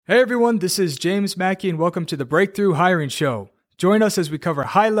Hey everyone, this is James Mackey and welcome to the Breakthrough Hiring Show. Join us as we cover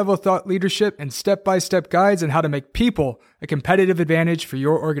high-level thought leadership and step-by-step guides on how to make people a competitive advantage for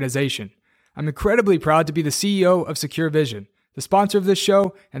your organization. I'm incredibly proud to be the CEO of Secure Vision, the sponsor of this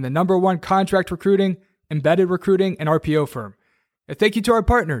show and the #1 contract recruiting, embedded recruiting, and RPO firm. And thank you to our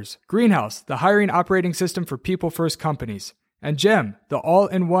partners, Greenhouse, the hiring operating system for people-first companies, and GEM, the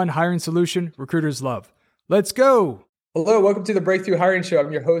all-in-one hiring solution recruiters love. Let's go! Hello, welcome to the Breakthrough Hiring Show.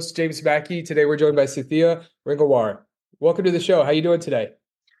 I'm your host, James Mackey. Today we're joined by Shathiya Rengalwar. Welcome to the show. How are you doing today?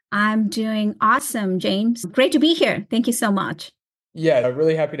 I'm doing awesome, James. Great to be here. Thank you so much. Yeah, I'm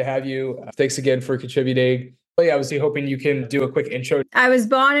really happy to have you. Thanks again for contributing. I was hoping you can do a quick intro. I was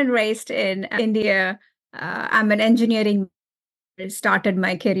born and raised in India. I'm an engineering. Started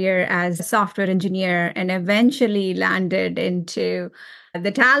my career as a software engineer and eventually landed into the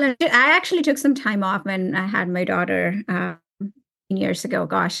talent. I actually took some time off when I had my daughter years ago.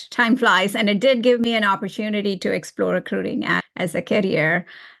 Gosh, time flies. And it did give me an opportunity to explore recruiting as a career.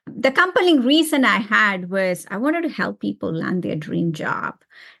 The compelling reason I had was I wanted to help people land their dream job.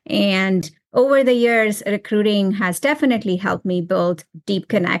 And over the years, recruiting has definitely helped me build deep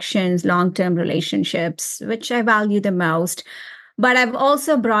connections, long-term relationships, which I value the most. But I've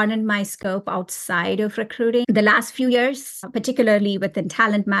also broadened my scope outside of recruiting. The last few years, particularly within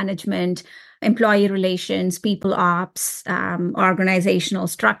talent management, employee relations, people ops, organizational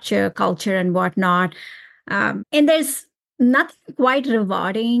structure, culture, and whatnot. And there's nothing quite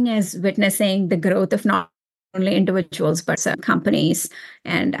rewarding as witnessing the growth of not only individuals, but some companies.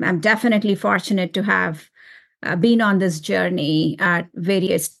 And I'm definitely fortunate to have been on this journey at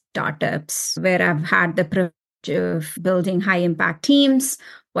various startups where I've had the privilege of building high impact teams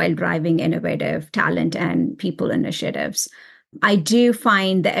while driving innovative talent and people initiatives. I do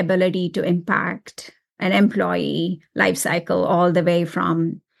find the ability to impact an employee lifecycle all the way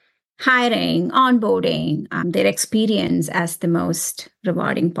from hiring, onboarding, their experience as the most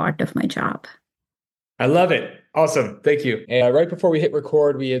rewarding part of my job. I love it. Awesome. Thank you. And right before we hit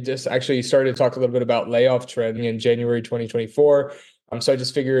record, we had just actually started to talk a little bit about layoff trend in January 2024. So I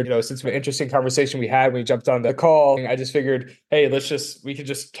just figured, since an interesting conversation we had when we jumped on the call, I just figured, hey, we could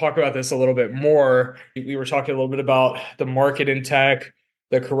just talk about this a little bit more. We were talking a little bit about the market in tech,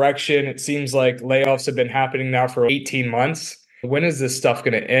 the correction. It seems like layoffs have been happening now for 18 months. When is this stuff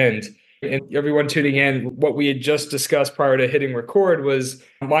going to end? And everyone tuning in, what we had just discussed prior to hitting record was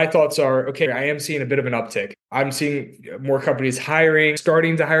my thoughts are, okay, I am seeing a bit of an uptick. I'm seeing more companies hiring,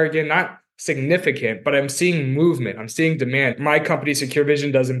 starting to hire again, not significant, but I'm seeing movement. I'm seeing demand. My company, Secure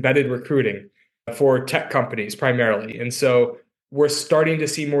Vision, does embedded recruiting for tech companies primarily. And so we're starting to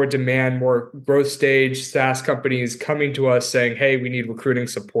see more demand, more growth stage SaaS companies coming to us saying, hey, we need recruiting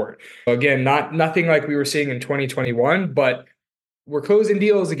support. So again, nothing like we were seeing in 2021, but we're closing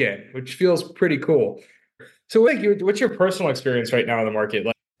deals again, which feels pretty cool. So what's your personal experience right now in the market?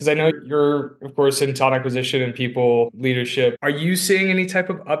 Because I know you're, of course, in talent acquisition and people leadership. Are you seeing any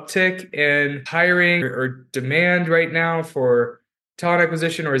type of uptick in hiring or demand right now for talent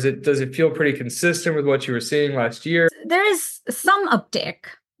acquisition, or does it feel pretty consistent with what you were seeing last year? There is some uptick.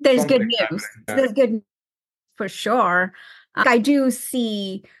 There's good news. Yeah. There's good news for sure. I do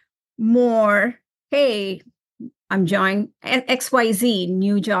see more, hey, I'm joining XYZ,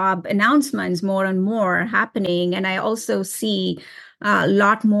 new job announcements more and more happening. And I also see a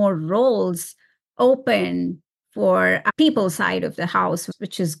lot more roles open for people side of the house,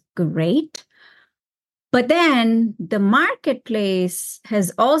 which is great. But then the marketplace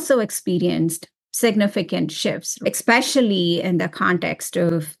has also experienced significant shifts, especially in the context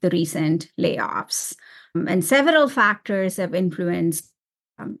of the recent layoffs. And several factors have influenced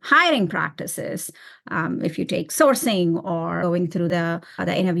hiring practices. If you take sourcing or going through the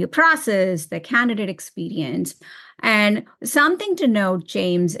interview process, the candidate experience. And something to note,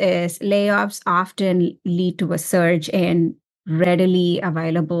 James, is layoffs often lead to a surge in readily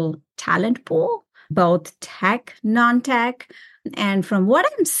available talent pool, both tech, non-tech. And from what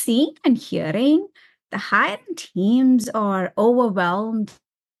I'm seeing and hearing, the hiring teams are overwhelmed.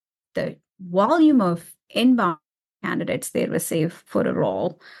 The volume of inbound candidates they receive for a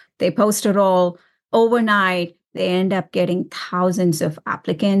role. They post a role overnight. They end up getting thousands of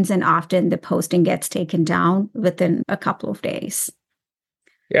applicants, and often the posting gets taken down within a couple of days.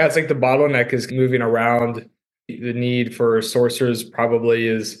 Yeah, it's like the bottleneck is moving around. The need for sourcers probably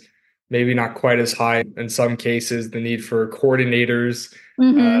is maybe not quite as high in some cases. The need for coordinators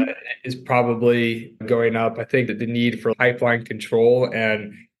is probably going up. I think that the need for pipeline control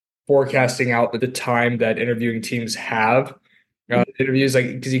and forecasting out the time that interviewing teams have interviews, like,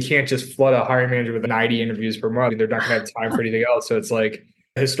 because you can't just flood a hiring manager with 90 interviews per month. They're not going to have time for anything else. So it's like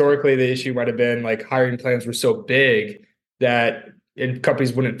Historically, the issue might have been like hiring plans were so big that and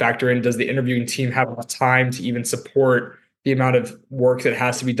companies wouldn't factor in, does the interviewing team have enough time to even support the amount of work that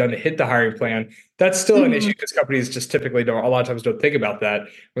has to be done to hit the hiring plan? That's still an issue Mhm. because companies just typically don't, a lot of times don't think about that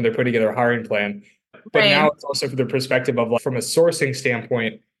when they're putting together a hiring plan. But now Right. it's also from the perspective of like, from a sourcing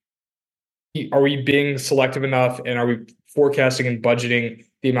standpoint, are we being selective enough and are we forecasting and budgeting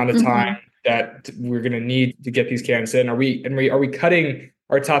the amount of time Mhm. that we're going to need to get these candidates in? Are we cutting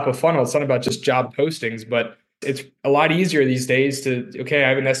our top of funnel? It's not about just job postings, but it's a lot easier these days to, okay, I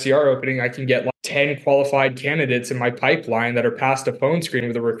have an SDR opening. I can get like 10 qualified candidates in my pipeline that are past a phone screen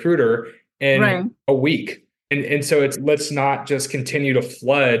with a recruiter in Right. a week. And so it's, let's not just continue to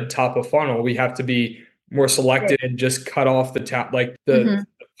flood top of funnel. We have to be more selective and just cut off the top, like the Mhm.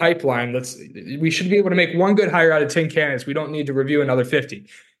 pipeline. We should be able to make one good hire out of 10 candidates. We don't need to review another 50.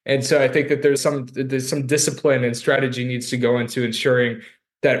 And so I think that there's some discipline and strategy needs to go into ensuring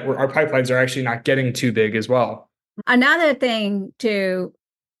that our pipelines are actually not getting too big as well. Another thing to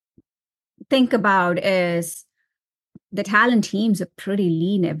think about is the talent teams are pretty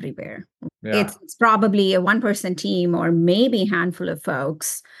lean everywhere. Yeah. It's probably a one-person team or maybe a handful of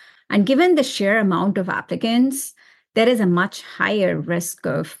folks. And given the sheer amount of applicants, there is a much higher risk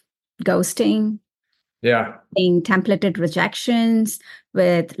of ghosting, Yeah. being templated rejections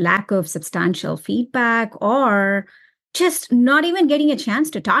with lack of substantial feedback, or just not even getting a chance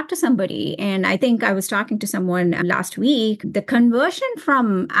to talk to somebody. And I think I was talking to someone last week. The conversion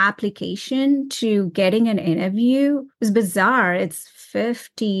from application to getting an interview is bizarre. It's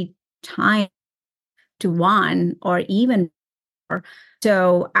 50 times to one or even more.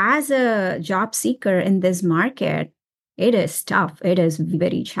 So, as a job seeker in this market, it is tough. It is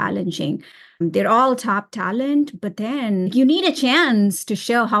very challenging. They're all top talent, but then you need a chance to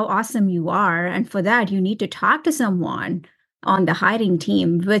show how awesome you are. And for that, you need to talk to someone on the hiring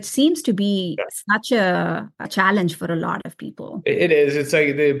team, which seems to be such a challenge for a lot of people. It is. It's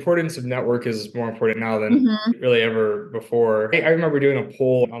like the importance of network is more important now than Hmm. really ever before. I remember doing a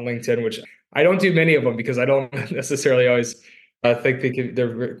poll on LinkedIn, which I don't do many of them because I don't necessarily always think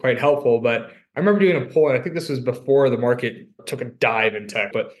they're quite helpful. But I remember doing a poll, and I think this was before the market took a dive in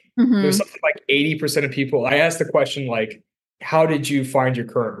tech. But it was Hmm. something like 80% of people. I asked the question like, "How did you find your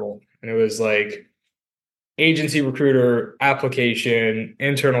current role?" And it was like agency recruiter, application,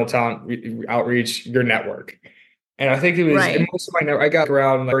 internal talent outreach, your network. And I think it was in Right. most of my I got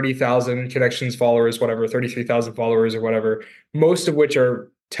around like 30,000 connections, followers, whatever, 33,000 followers or whatever, most of which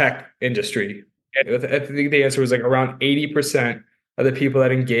are tech industry. And I think the answer was like around 80% of the people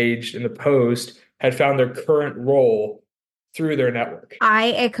that engaged in the post had found their current role through their network. I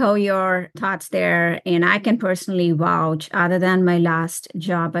echo your thoughts there, and I can personally vouch, other than my last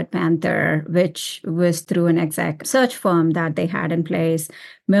job at Panther, which was through an exec search firm that they had in place,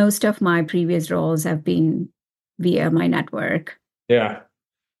 most of my previous roles have been via my network. Yeah.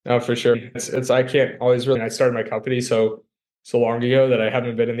 No, for sure. I can't always really, I started my company so long ago that I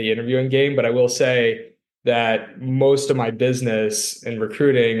haven't been in the interviewing game, but I will say that most of my business and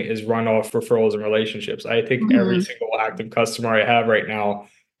recruiting is run off referrals and relationships. I think every Mhm. single active customer I have right now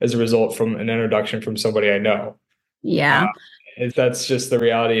is a result from an introduction from somebody I know. Uh, Yeah. that's just the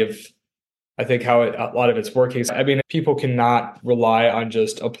reality of I think how a lot of it's working. I mean, people cannot rely on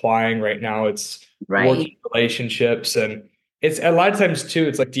just applying right now. It's working Right. relationships and it's a lot of times too,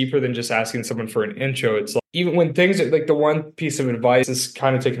 it's like deeper than just asking someone for an intro. It's like even when things are like the one piece of advice is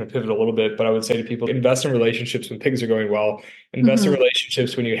kind of taking a pivot a little bit, but I would say to people, invest in relationships when things are going well. Invest in Mhm.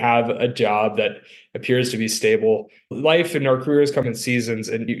 relationships when you have a job that appears to be stable. Life and our careers come in seasons,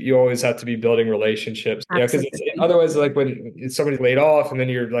 and you always have to be building relationships. You know, because Absolutely. otherwise, like when somebody's laid off, and then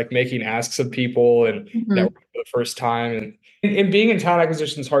you're like making asks of people and Mhm. networking for the first time, and being in talent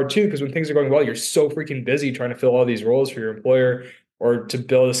acquisition is hard too, because when things are going well, you're so freaking busy trying to fill all these roles for your employer or to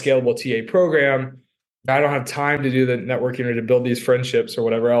build a scalable TA program. I don't have time to do the networking or to build these friendships or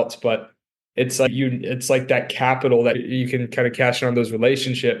whatever else, but it's like that capital that you can kind of cash in on those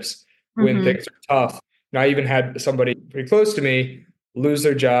relationships when Mhm. things are tough. Now, I even had somebody pretty close to me lose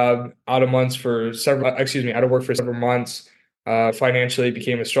their job out of work for several months. Financially, it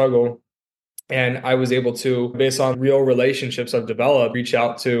became a struggle. And I was able to, based on real relationships I've developed, reach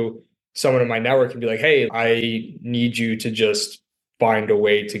out to someone in my network and be like, hey, I need you to just find a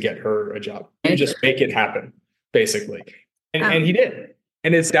way to get her a job. You Right. just make it happen, basically. And he Um, did.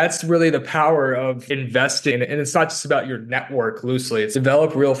 And that's really the power of investing. And it's not just about your network loosely. It's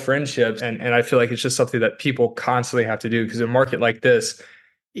develop real friendships. And I feel like it's just something that people constantly have to do because in a market like this,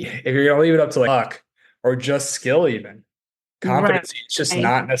 if you're gonna leave it up to like luck or just skill even, right. competency, it's just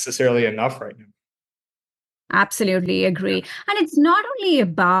not necessarily enough right now. Absolutely agree. And it's not only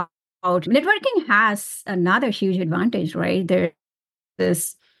about networking has another huge advantage, right?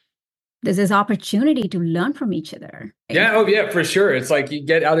 This there's this opportunity to learn from each other. Yeah. Oh, yeah, for sure. It's like you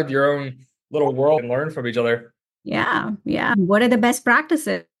get out of your own little world and learn from each other. Yeah, yeah. What are the best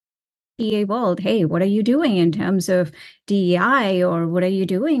practices? DEA world, hey, what are you doing in terms of DEI, or what are you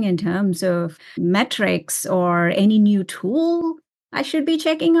doing in terms of metrics or any new tool I should be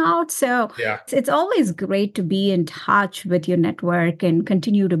checking out? So Yeah. it's always great to be in touch with your network and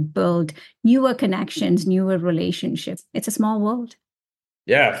continue to build newer connections, newer relationships. It's a small world.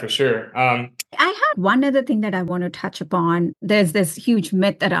 Yeah, for sure. I have one other thing that I want to touch upon. There's this huge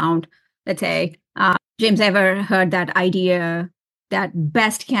myth around, let's say, James, ever heard that idea that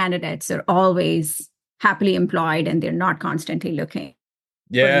best candidates are always happily employed and they're not constantly looking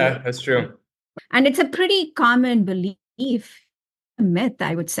for a new Yeah, that's role? true. And it's a pretty common belief, myth,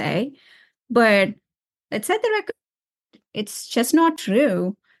 I would say. But let's set the record, it's just not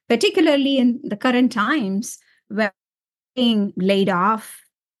true, particularly in the current times where being laid off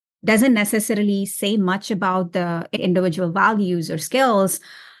doesn't necessarily say much about the individual values or skills,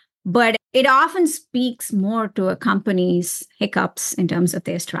 but it often speaks more to a company's hiccups in terms of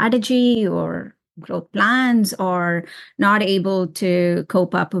their strategy or growth plans, or not able to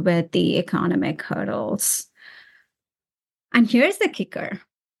cope up with the economic hurdles. And here's the kicker: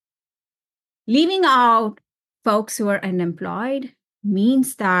 leaving out folks who are unemployed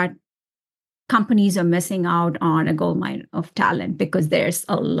means that companies are missing out on a gold mine of talent, because there's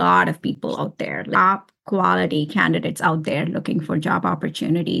a lot of people out there, top quality candidates out there looking for job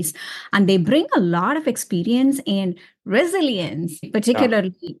opportunities. And they bring a lot of experience and resilience, Yeah.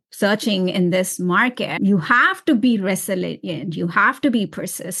 particularly searching in this market. You have to be resilient, you have to be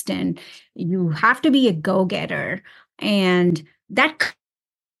persistent, you have to be a go getter. And that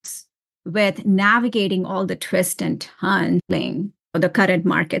comes with navigating all the twists and turns the current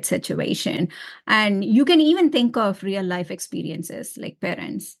market situation. And you can even think of real life experiences like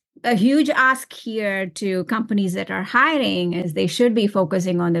parents. A huge ask here to companies that are hiring is they should be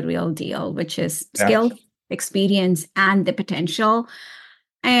focusing on the real deal, which is Yeah. skill, experience, and the potential.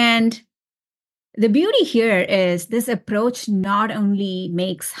 And the beauty here is this approach not only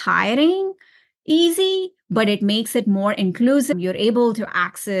makes hiring easy, but it makes it more inclusive. You're able to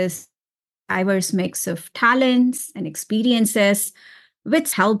access diverse mix of talents and experiences,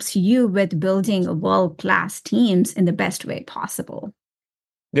 which helps you with building world-class teams in the best way possible.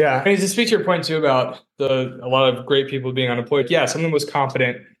 Yeah. I mean, to speak to your point too about a lot of great people being unemployed. Yeah, some of the most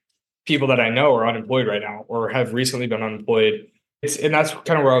competent people that I know are unemployed right now or have recently been unemployed. And that's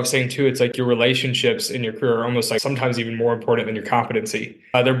kind of where I was saying too. It's like your relationships in your career are almost like sometimes even more important than your competency.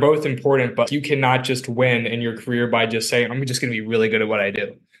 They're both important, but you cannot just win in your career by just saying, I'm just going to be really good at what I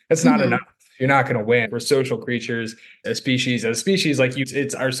do. That's not enough. Mhm. You're not going to win. We're social creatures, as a species, like you,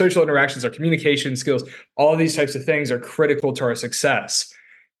 it's our social interactions, our communication skills, all of these types of things are critical to our success.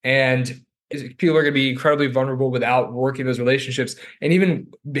 And people are going to be incredibly vulnerable without working those relationships and even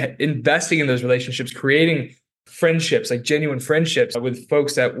investing in those relationships, creating friendships, like genuine friendships with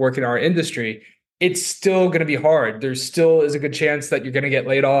folks that work in our industry. It's still going to be hard. There still is a good chance that you're going to get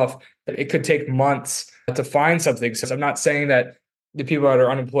laid off. It could take months to find something. So I'm not saying that the people that are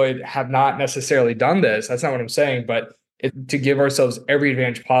unemployed have not necessarily done this. That's not what I'm saying, but to give ourselves every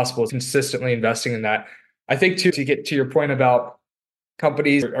advantage possible, consistently investing in that. I think too, to get to your point about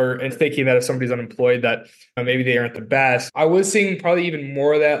companies are and thinking that if somebody's unemployed that maybe they aren't the best. I was seeing probably even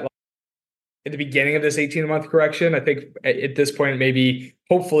more of that at the beginning of this 18-month correction. I think at this point, maybe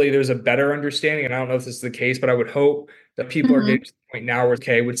hopefully there's a better understanding. And I don't know if this is the case, but I would hope that people are getting Mhm. to the point now where,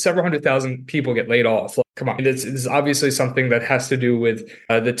 okay, when several hundred thousand people get laid off, like, come on. And it's obviously something that has to do with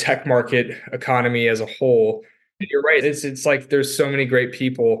the tech market economy as a whole. And you're right. It's like there's so many great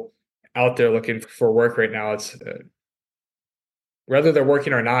people out there looking for work right now. It's whether they're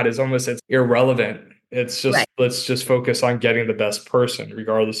working or not is almost it's irrelevant. It's just Right. let's just focus on getting the best person,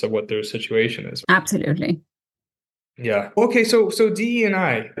 regardless of what their situation is. Absolutely. Yeah. Okay. So Dee and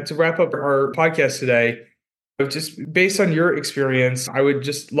I, to wrap up our podcast today, just based on your experience, I would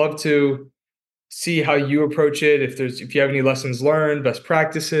just love to see how you approach it. If you have any lessons learned, best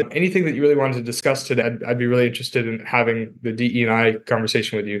practices, anything that you really wanted to discuss today, I'd be really interested in having the DE and I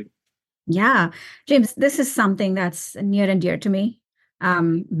conversation with you. Yeah. James, this is something that's near and dear to me.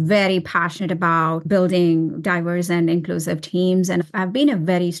 I'm very passionate about building diverse and inclusive teams. And I've been a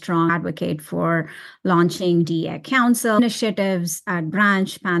very strong advocate for launching DA Council initiatives at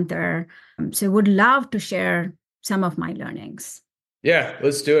Branch Panther. So would love to share some of my learnings. Yeah,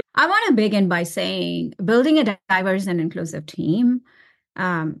 let's do it. I want to begin by saying building a diverse and inclusive team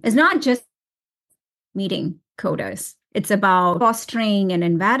is not just meeting quotas. It's about fostering an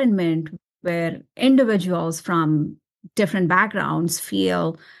environment where individuals from different backgrounds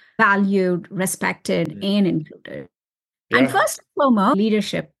feel valued, respected, and included. And Yeah. first and foremost,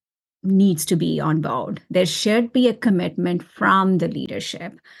 leadership needs to be on board. There should be a commitment from the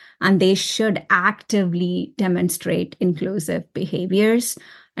leadership, and they should actively demonstrate inclusive behaviors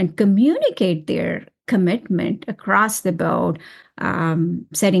and communicate their commitment across the board,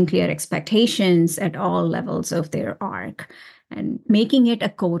 setting clear expectations at all levels of their arc and making it a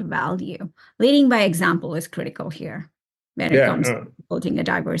core value. Leading by example is critical here when it Yeah, comes to no, building a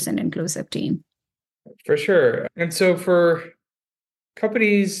diverse and inclusive team. for sure. And so for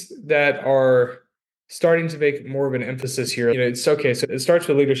companies that are starting to make more of an emphasis here, it's okay. So it starts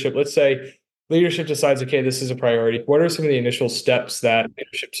with leadership. Let's say leadership decides, okay, this is a priority. What are some of the initial steps that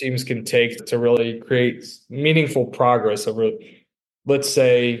leadership teams can take to really create meaningful progress over, let's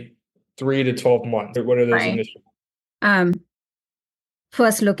say, 3 to 12 months? What are those Right. initial? Um,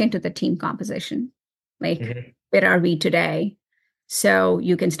 First, look into the team composition. Like, Mhm. where are we today? So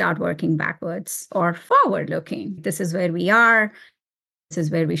you can start working backwards or forward looking. This is where we are. This is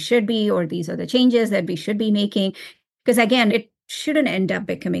where we should be, or these are the changes that we should be making. Because again, it shouldn't end up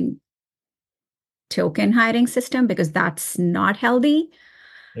becoming token hiring system because that's not healthy.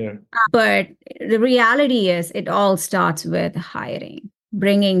 Yeah. But the reality is, it all starts with hiring.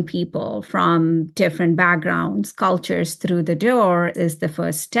 Bringing people from different backgrounds, cultures through the door is the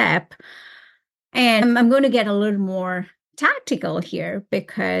first step. And I'm going to get a little more tactical here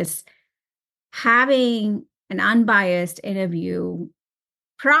because having an unbiased interview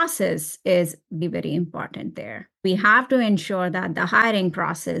process is very important there. We have to ensure that the hiring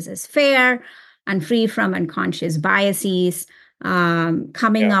process is fair and free from unconscious biases.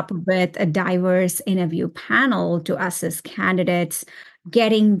 Coming Yeah. up with a diverse interview panel to assess candidates,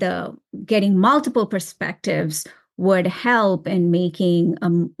 getting multiple perspectives would help in making a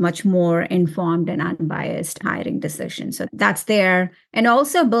much more informed and unbiased hiring decision. So that's there. And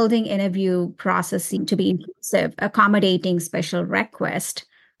also building interview processing to be inclusive, accommodating special requests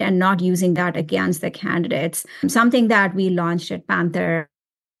and not using that against the candidates. Something that we launched at Panther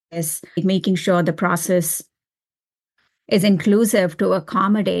is making sure the process is inclusive to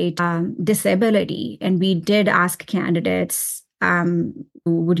accommodate disability. And we did ask candidates,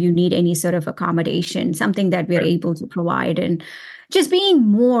 would you need any sort of accommodation, something that we're Right. able to provide, and just being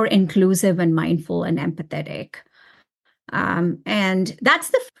more inclusive and mindful and empathetic. And that's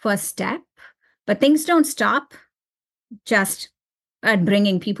the first step. But things don't stop just at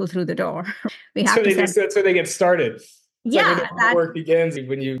bringing people through the door. We have to set. That's where they get started. It's like when Yeah, the work begins,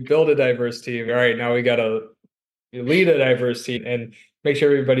 when you build a diverse team, all right, now we got to lead a diverse team and make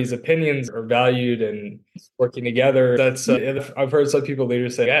sure everybody's opinions are valued and working together. That's I've heard some people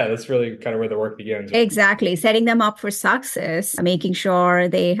leaders say, yeah, that's really kind of where the work begins. exactly. Setting them up for success, making sure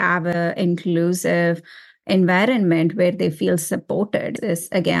they have an inclusive environment where they feel supported is,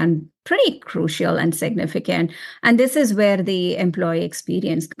 again, pretty crucial and significant. And this is where the employee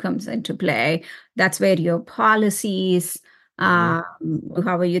experience comes into play. That's where your policies, Mhm. um,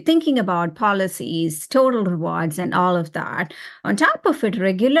 how are you thinking about policies, total rewards, and all of that. On top of it,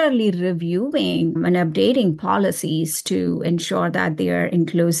 regularly reviewing and updating policies to ensure that they are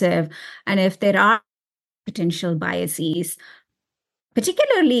inclusive. And if there are potential biases,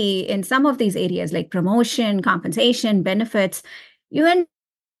 particularly in some of these areas like promotion, compensation, benefits, you end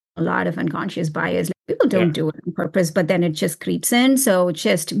a lot of unconscious bias. Like, people don't Yeah. do it on purpose, but then it just creeps in. So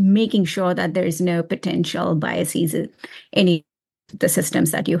just making sure that there is no potential biases in any of the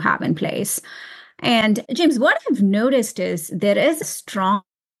systems that you have in place. And James, what I've noticed is there is a strong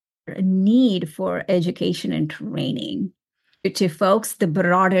need for education and training to folks, the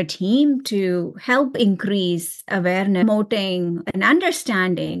broader team, to help increase awareness, promoting and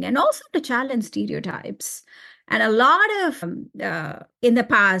understanding, and also to challenge stereotypes. And a lot of in the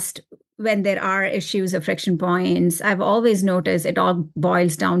past, when there are issues of friction points, I've always noticed it all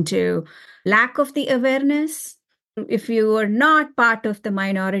boils down to lack of the awareness. If you are not part of the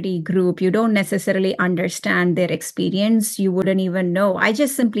minority group, you don't necessarily understand their experience. You wouldn't even know. I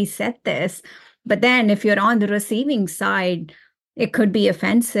just simply said this. But then if you're on the receiving side, it could be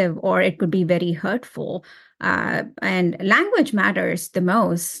offensive or it could be very hurtful. And language matters the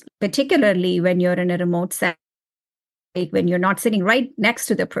most, particularly when you're in a remote setting, like when you're not sitting right next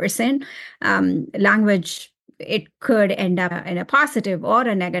to the person. Language, it could end up in a positive or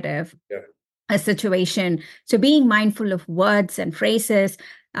a negative Yeah. a situation. So being mindful of words and phrases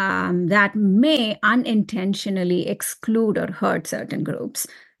that may unintentionally exclude or hurt certain groups.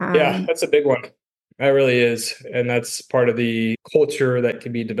 Yeah, that's a big one. That really is. And that's part of the culture that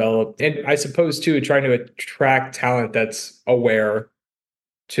can be developed. And I suppose too, trying to attract talent that's aware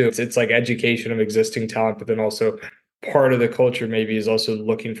too. It's like education of existing talent, but then also part of the culture maybe is also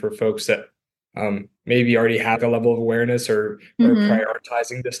looking for folks that maybe already have a level of awareness or Mm-hmm.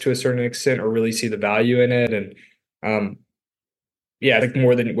 prioritizing this to a certain extent or really see the value in it. And yeah, like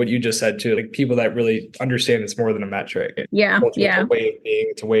more than what you just said too, like people that really understand it's more than a metric. Yeah, Culture, it's a yeah. way of being,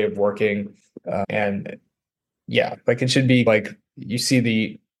 it's a way of working. And yeah, like it should be like you see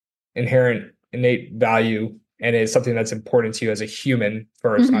the inherent innate value and it's something that's important to you as a human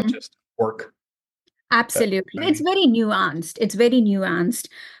first, not Mm-hmm. just work. Absolutely. It's Um, very nuanced. It's very nuanced.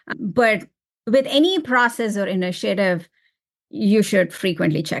 But with any process or initiative, you should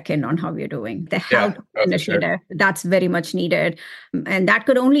frequently check in on how you're doing. The yeah, health oh, for sure. initiative, that's very much needed. And that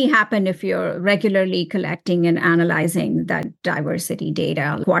could only happen if you're regularly collecting and analyzing that diversity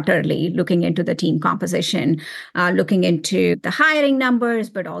data quarterly, looking into the team composition, looking into the hiring numbers,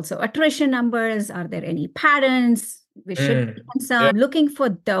 but also attrition numbers. Are there any patterns? We should be Yeah. concerned. Looking for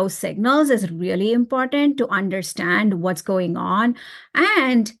those signals is really important to understand what's going on.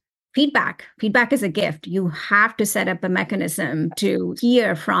 And feedback is a gift. You have to set up a mechanism to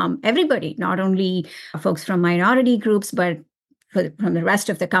hear from everybody, not only folks from minority groups, but from the rest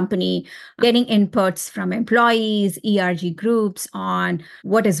of the company, getting inputs from employees, ERG groups on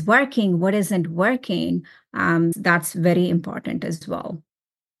what is working, what isn't working. That's very important as well.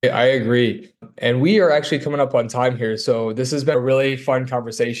 I agree. And we are actually coming up on time here. So this has been a really fun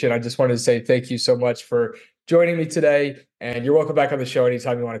conversation. I just wanted to say thank you so much for joining me today. And you're welcome back on the show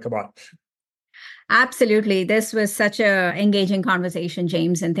anytime you want to come on. Absolutely. This was such a engaging conversation,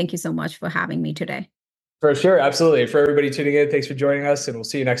 James, and thank you so much for having me today. For sure. Absolutely. For everybody tuning in, thanks for joining us, and we'll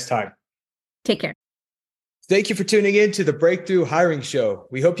see you next time. Take care. Thank you for tuning in to the Breakthrough Hiring Show.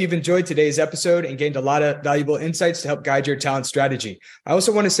 We hope you've enjoyed today's episode and gained a lot of valuable insights to help guide your talent strategy. I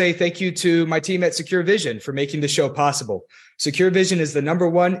also want to say thank you to my team at Secure Vision for making the show possible. Secure Vision is the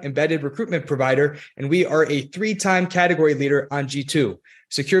 #1 embedded recruitment provider, and we are a 3-time category leader on G2.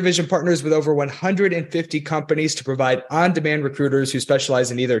 Secure Vision partners with over 150 companies to provide on-demand recruiters who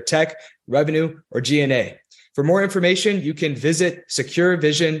specialize in either tech, revenue, or G&A. For more information, you can visit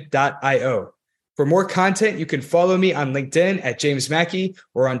securevision.io. For more content, you can follow me on LinkedIn at James Mackey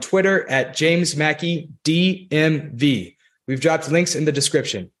or on Twitter at James Mackey DMV. We've dropped links in the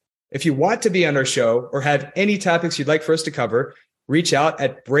description. If you want to be on our show or have any topics you'd like for us to cover, reach out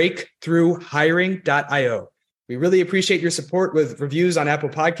at breakthroughhiring.io. We really appreciate your support with reviews on Apple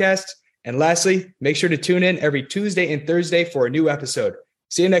Podcasts. And lastly, make sure to tune in every Tuesday and Thursday for a new episode.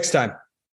 See you next time.